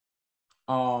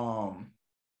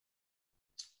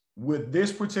 With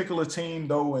this particular team,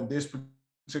 though, and this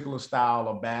particular style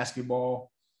of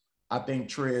basketball, I think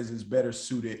Trez is better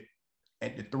suited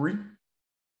at the 3.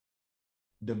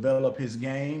 Develop his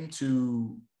game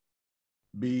to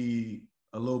be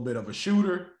a little bit of a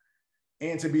shooter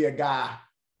and to be a guy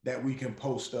that we can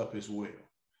post up as well.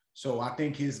 So I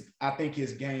think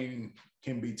his game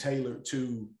can be tailored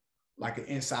to like an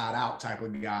inside out type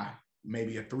of guy,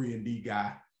 maybe a 3-and-D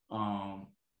guy.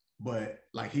 But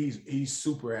like he's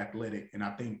super athletic, and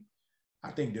I think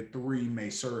the 3 may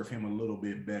serve him a little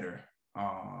bit better.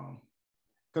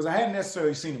 Because I hadn't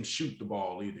necessarily seen him shoot the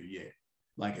ball either yet.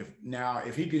 Like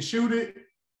if he can shoot it,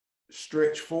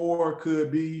 stretch 4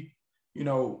 could be,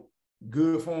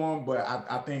 good for him. But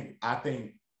I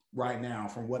think right now,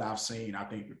 from what I've seen, I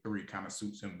think the 3 kind of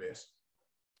suits him best.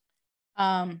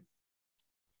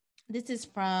 This is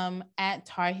from at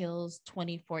Tar Heels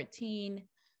 2014,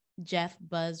 Jeff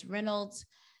Buzz Reynolds.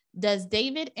 Does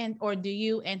David or do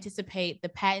you anticipate the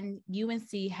patent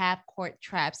UNC half-court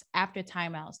traps after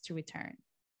timeouts to return?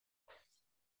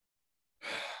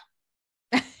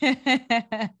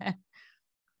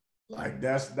 Like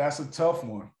that's a tough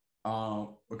one,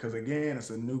 because again, it's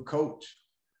a new coach.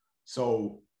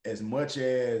 So as much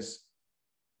as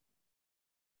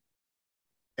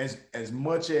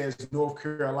North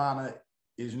Carolina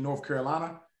is North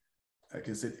Carolina, like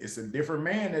it's a different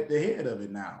man at the head of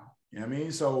it now. You know what I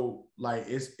mean? So like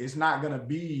it's not gonna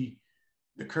be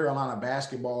the Carolina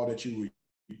basketball that you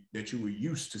were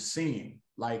used to seeing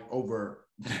like over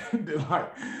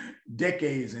like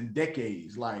decades and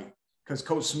decades. Like because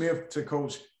Coach Smith to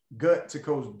Coach Gut to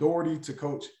Coach Doherty to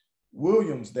Coach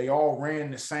Williams, they all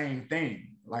ran the same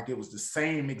thing. Like it was the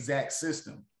same exact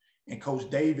system. and Coach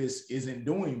Davis isn't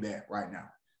doing that right now.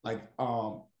 Like,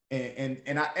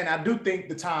 and I do think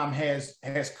the time has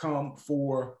come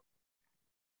for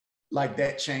like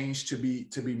that change to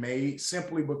be made,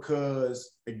 simply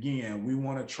because, again, we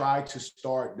want to try to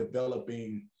start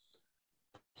developing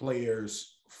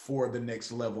players for the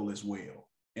next level as well.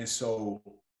 And so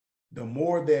the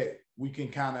more that we can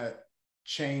kind of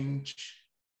change,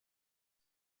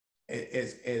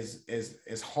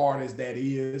 as hard as that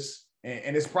is,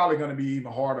 and it's probably going to be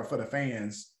even harder for the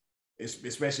fans,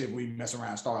 especially if we mess around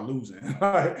and start losing.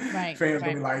 Right, fans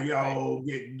gonna be like, yo,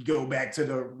 go back to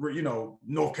the,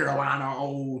 North Carolina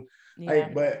old. Yeah.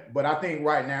 But I think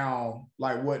right now,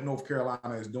 like what North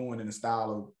Carolina is doing in the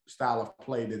style of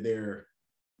play that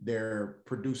they're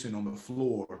producing on the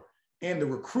floor, and the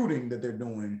recruiting that they're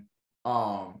doing,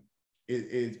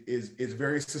 is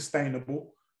very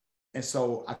sustainable. And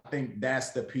so I think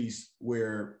that's the piece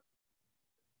where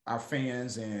our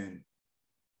fans and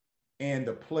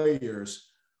the players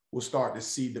will start to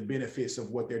see the benefits of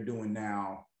what they're doing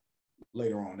now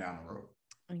later on down the road.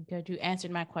 Good. You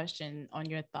answered my question on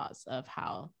your thoughts of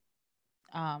how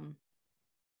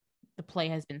the play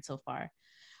has been so far.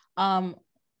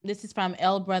 This is from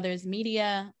L Brothers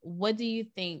Media. What do you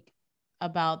think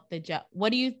about the job?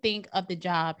 What do you think of the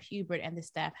job Hubert and the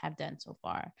staff have done so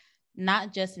far?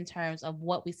 Not just in terms of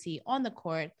what we see on the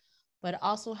court, but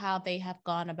also how they have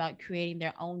gone about creating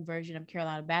their own version of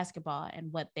Carolina basketball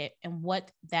and what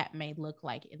that may look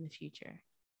like in the future.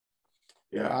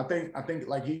 Yeah, I think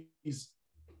like he's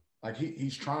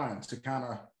trying to kind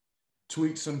of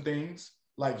tweak some things.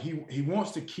 Like he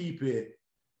wants to keep it,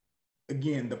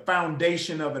 again, the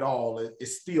foundation of it all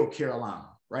is still Carolina,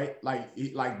 right?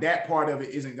 Like that part of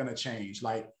it isn't going to change.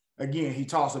 Like, again, he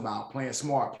talks about playing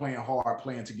smart, playing hard,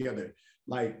 playing together,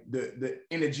 like the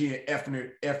energy and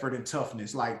effort and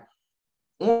toughness. Like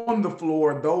on the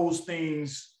floor, those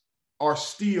things are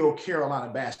still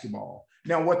Carolina basketball.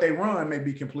 Now, what they run may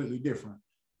be completely different.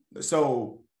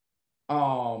 So,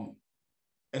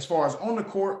 as far as on the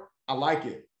court, I like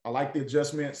it. I like the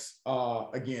adjustments.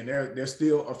 Again, there's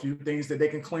still a few things that they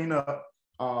can clean up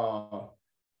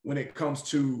when it comes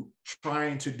to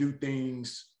trying to do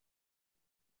things,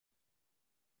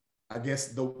 I guess,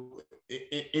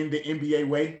 in the NBA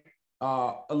way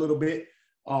a little bit.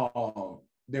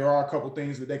 There are a couple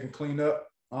things that they can clean up.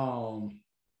 But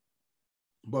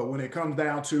when it comes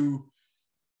down to,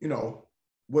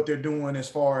 what they're doing as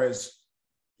far as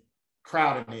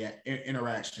crowd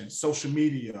interaction, social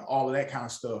media, all of that kind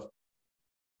of stuff,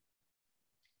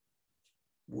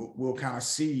 we'll kind of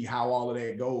see how all of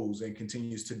that goes and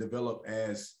continues to develop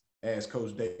as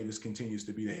Coach Davis continues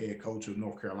to be the head coach of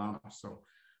North Carolina. So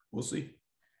we'll see.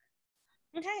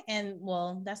 Okay, and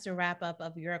well, that's the wrap up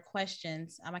of your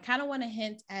questions. I kind of want to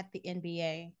hint at the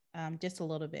NBA just a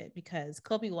little bit, because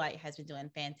Kobe White has been doing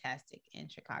fantastic in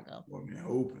Chicago. Well, man,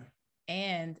 open.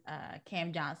 And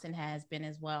Cam Johnson has been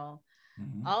as well.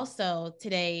 Mm-hmm. Also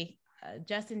today,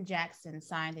 Justin Jackson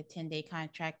signed a 10-day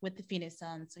contract with the Phoenix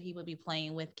Suns, so he will be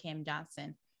playing with Cam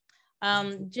Johnson.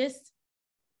 Just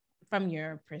from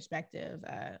your perspective,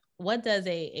 what does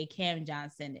a Cam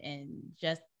Johnson and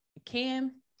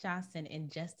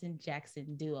Justin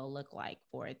Jackson duo look like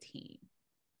for a team?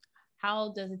 How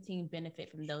does a team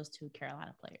benefit from those two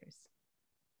Carolina players?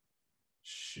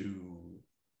 Shoot,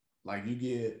 like you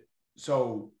get,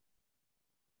 so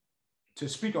to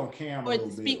speak on Cam or a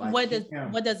little bit, like what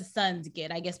does the Suns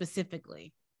get? I guess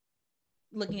specifically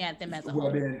looking at them as a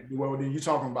whole. Then you're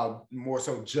talking about more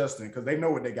so Justin, because they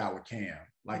know what they got with Cam.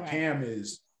 Like, right. Cam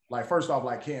is like, first off,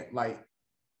 like Cam, like,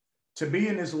 to be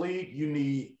in this league, you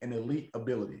need an elite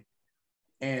ability.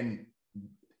 And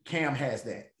Cam has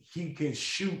that. He can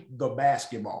shoot the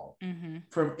basketball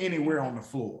from anywhere on the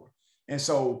floor. And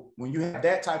so when you have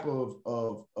that type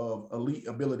of elite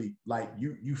ability, like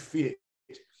you fit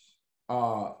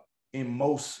in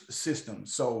most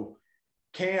systems. So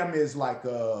Cam is like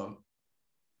a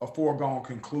foregone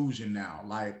conclusion now.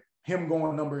 Like, him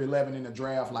going number 11 in the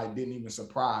draft, like, didn't even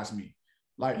surprise me.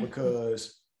 Like,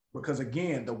 because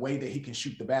again, the way that he can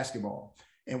shoot the basketball.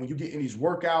 And when you get in these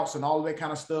workouts and all of that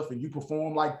kind of stuff and you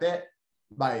perform like that,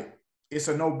 like, it's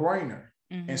a no-brainer.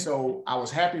 And so I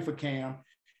was happy for Cam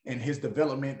and his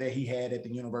development that he had at the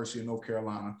University of North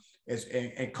Carolina.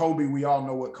 And Kobe, we all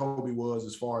know what Kobe was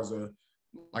as far as a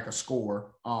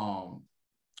scorer. And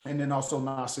then also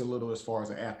Nasir Little as far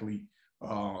as an athlete.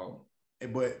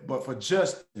 But for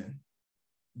Justin,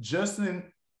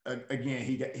 again,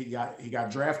 he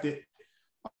got drafted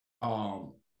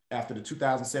after the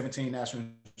 2017 National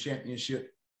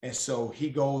Championship. And so he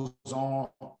goes on,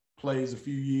 plays a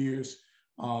few years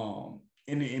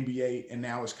in the NBA, and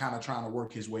now is kind of trying to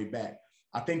work his way back.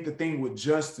 I think the thing with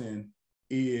Justin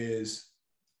is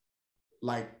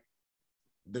like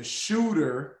the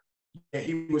shooter that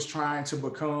he was trying to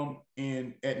become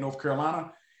at North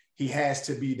Carolina, he has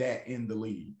to be that in the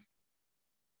league.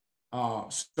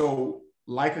 So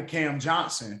like a Cam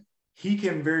Johnson, he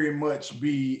can very much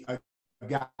be a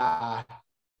guy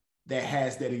that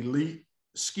has that elite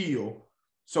skill.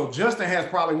 So Justin has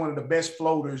probably one of the best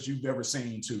floaters you've ever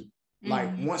seen too.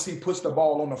 Like once he puts the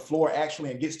ball on the floor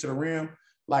actually and gets to the rim,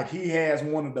 like he has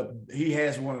one of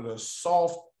the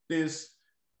softest,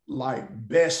 like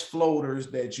best floaters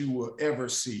that you will ever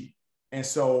see. And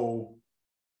so,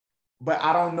 but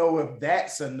I don't know if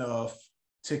that's enough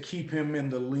to keep him in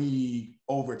the league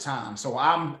over time. So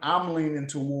I'm leaning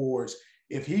towards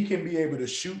if he can be able to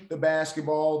shoot the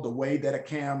basketball the way that a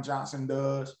Cam Johnson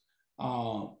does,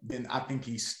 then I think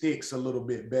he sticks a little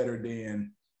bit better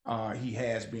than he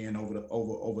has been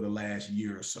over the last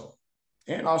year or so.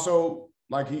 And also,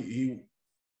 like he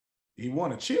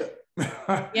won a chip.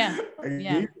 Yeah.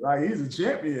 He's a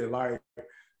champion. Like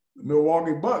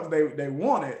Milwaukee Bucks, they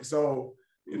won it. So,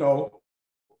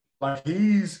 like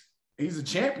he's a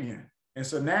champion. And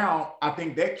so now I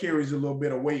think that carries a little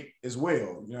bit of weight as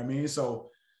well. You know what I mean? So,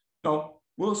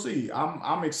 we'll see.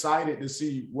 I'm excited to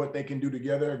see what they can do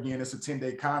together. Again, it's a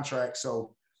 10-day contract.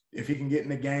 So if he can get in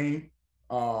the game,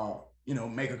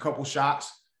 make a couple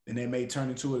shots, then they may turn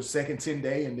into a second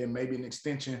 10-day and then maybe an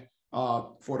extension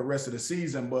for the rest of the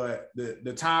season. But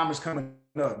the time is coming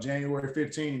up. January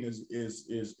 15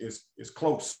 is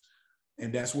close.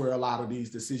 And that's where a lot of these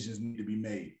decisions need to be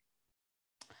made.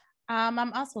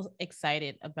 I'm also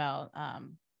excited about,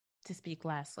 to speak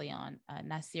lastly on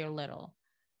Nasir Little.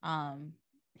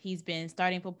 He's been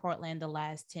starting for Portland the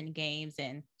last 10 games,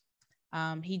 and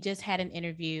he just had an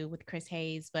interview with Chris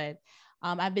Hayes, but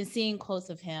I've been seeing quotes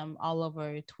of him all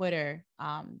over Twitter,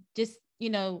 just,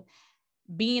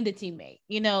 being the teammate,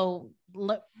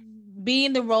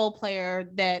 being the role player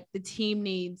that the team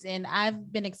needs. And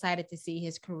I've been excited to see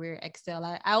his career excel.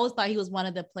 I always thought he was one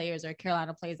of the players or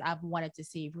Carolina players I've wanted to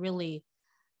see really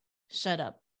shut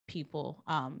up people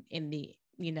in the,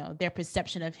 their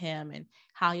perception of him and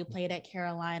how he played at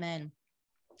Carolina and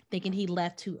thinking he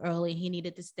left too early. He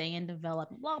needed to stay and develop,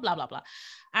 blah, blah, blah, blah.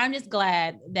 I'm just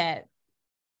glad that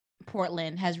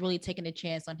Portland has really taken a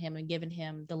chance on him and given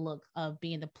him the look of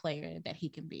being the player that he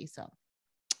can be. So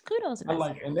kudos.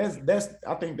 I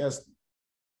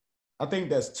think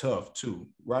that's tough too,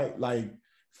 right? Like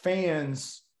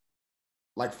fans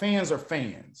are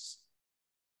fans.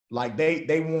 Like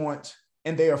they want,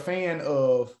 and they are a fan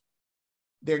of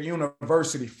their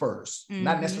university first,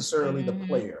 not necessarily the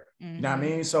player. You know what I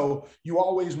mean? So you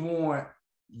always want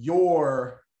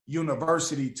your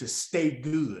university to stay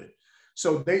good.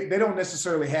 So they don't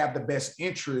necessarily have the best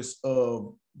interest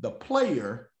of the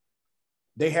player.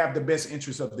 They have the best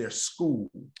interest of their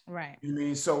school. Right. You know what I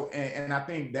mean? So, and I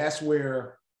think that's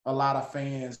where a lot of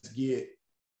fans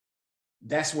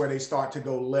that's where they start to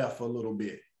go left a little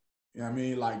bit. You know what I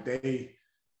mean? Like they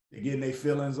get in their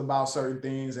feelings about certain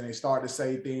things and they start to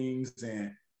say things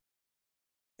and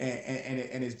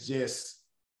it's just,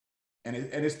 and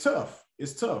it's tough.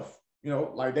 It's tough.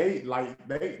 But they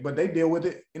deal with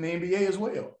it in the NBA as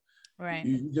well. Right.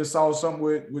 You just saw something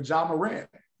with Ja Morant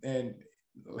and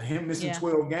him missing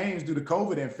 12 games due to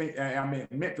COVID and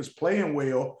Memphis playing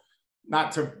well,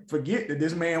 not to forget that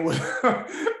this man was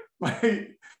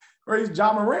like crazy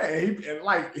Ja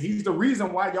Morant. He's the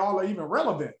reason why y'all are even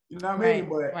relevant. You know what I mean?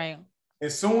 But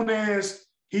as soon as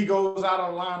he goes out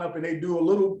of the lineup and they do a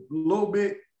little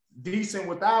bit decent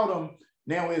without him,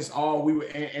 now it's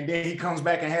and then he comes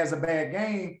back and has a bad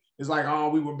game. It's like,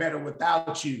 we were better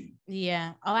without you.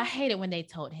 Yeah. Oh, I hate it when they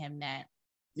told him that.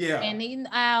 Yeah. And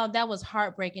that was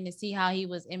heartbreaking to see how he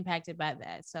was impacted by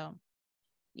that. So,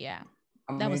 yeah,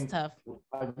 that was tough.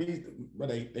 Like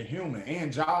they're human.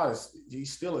 And Ja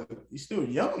he's still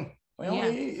young.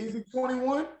 Is he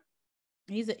 21?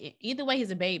 Either way,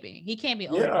 he's a baby. He can't be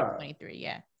older than 23.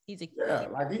 Yeah. He's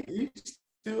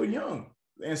still young.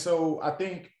 And so I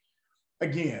think,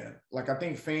 again, I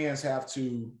think fans have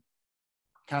to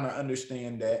kind of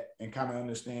understand that and kind of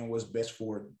understand what's best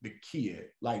for the kid.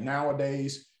 Like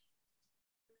nowadays,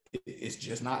 it's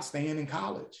just not staying in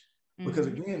college. Because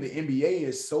again, the NBA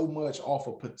is so much off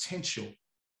of potential.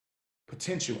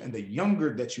 And the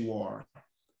younger that you are,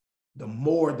 the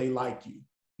more they like you.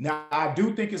 Now, I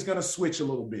do think it's going to switch a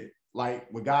little bit. Like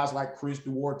with guys like Chris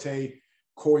Duarte,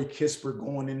 Corey Kispert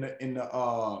going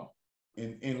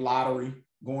in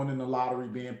lottery,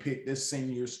 being picked as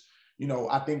seniors.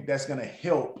 I think that's going to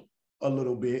help a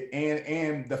little bit.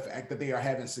 And the fact that they are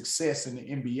having success in the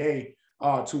NBA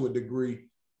to a degree.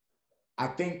 I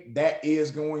think that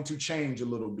is going to change a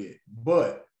little bit,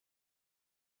 but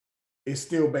it's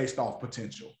still based off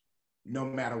potential, no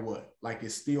matter what. Like,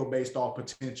 it's still based off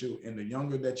potential, and the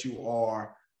younger that you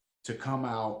are to come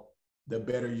out, the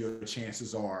better your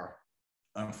chances are,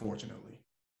 unfortunately.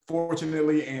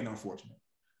 Fortunately and unfortunately.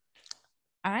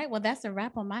 All right, well, that's a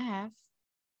wrap on my half.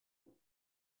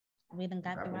 We done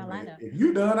got through our lineup. If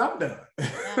you done, I'm done.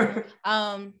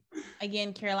 Yeah.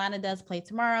 Again, Carolina does play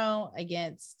tomorrow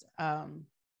against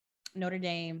Notre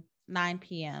Dame, 9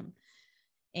 p.m.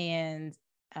 And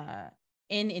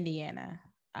in Indiana.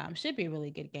 Should be a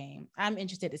really good game. I'm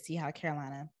interested to see how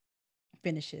Carolina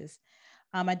finishes.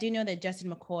 I do know that Justin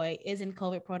McCoy is in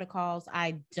COVID protocols.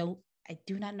 I do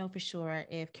not know for sure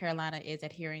if Carolina is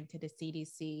adhering to the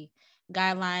CDC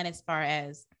guideline as far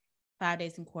as 5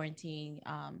 days in quarantine.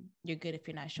 You're good if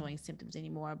you're not showing symptoms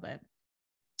anymore, but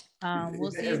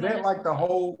we'll see. Is that like the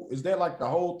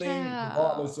whole thing,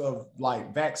 regardless of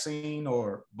like vaccine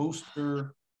or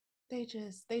booster? They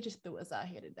just threw us out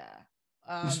here to die.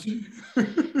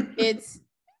 It's,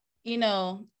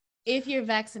 if you're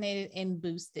vaccinated and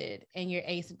boosted and you're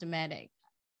asymptomatic,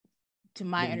 to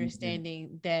my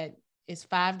understanding, that is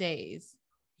 5 days,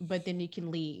 but then you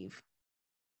can leave.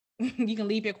 You can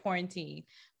leave your quarantine,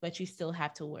 but you still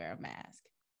have to wear a mask.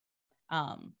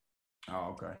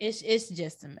 Okay. It's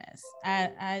just a mess.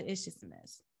 It's just a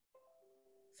mess.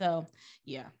 So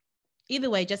yeah.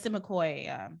 Either way, Justin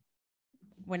McCoy,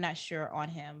 we're not sure on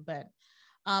him, but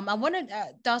I wondered,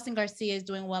 Dawson Garcia is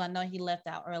doing well. I know he left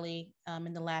out early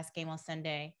in the last game on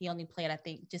Sunday. He only played, I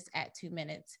think, just at 2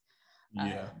 minutes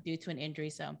due to an injury.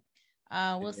 So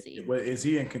we'll see. But is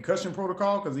he in concussion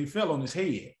protocol? Because he fell on his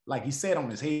head, like he sat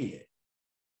on his head.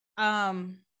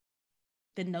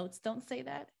 The notes don't say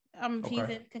that. He's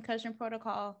in concussion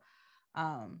protocol.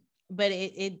 But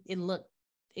it looked,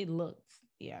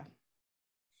 yeah.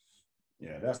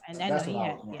 Yeah, that's what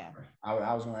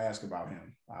I was going to ask about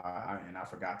him, and I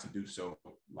forgot to do so,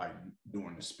 like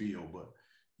during the spiel. But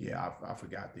yeah, I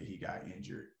forgot that he got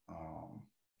injured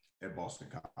at Boston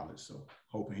College. So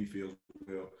hoping he feels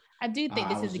well. I do think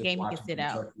this is the game he can sit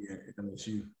out.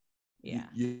 Yeah,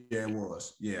 it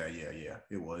was. Yeah,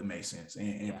 it was. It made sense,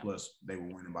 and plus they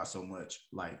were winning by so much.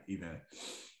 Like, even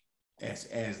as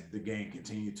the game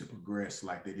continued to progress,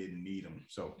 like they didn't need him.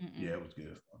 So yeah, it was good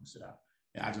for him to sit out.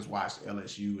 And I just watched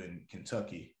LSU and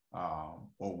Kentucky, or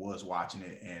was watching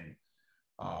it, and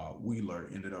Wheeler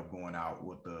ended up going out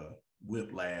with the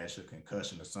whiplash or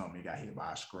concussion or something. He got hit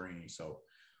by a screen. So,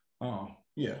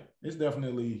 yeah, it's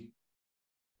definitely,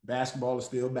 basketball is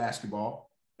still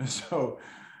basketball. So,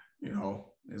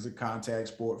 it's a contact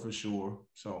sport for sure.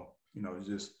 So,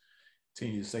 just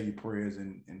continue to say your prayers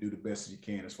and do the best you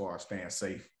can as far as staying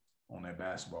safe on that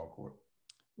basketball court.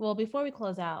 Well, before we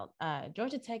close out,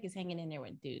 Georgia Tech is hanging in there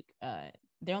with Duke.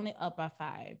 They're only up by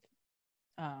 5.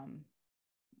 I'm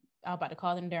about to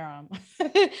call them Durham.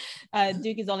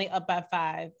 Duke is only up by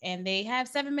 5, and they have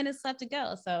 7 minutes left to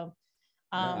go. So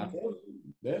that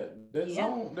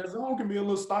zone can be a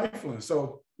little stifling.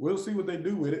 So we'll see what they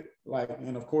do with it.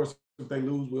 And of course, if they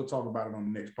lose, we'll talk about it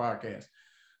on the next podcast.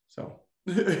 So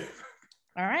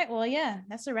all right. Well, yeah,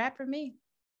 that's a wrap for me.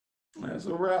 That's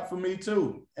a wrap for me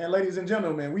too. And ladies and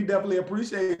gentlemen, we definitely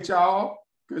appreciate y'all,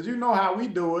 because you know how we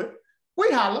do it. We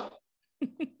holla.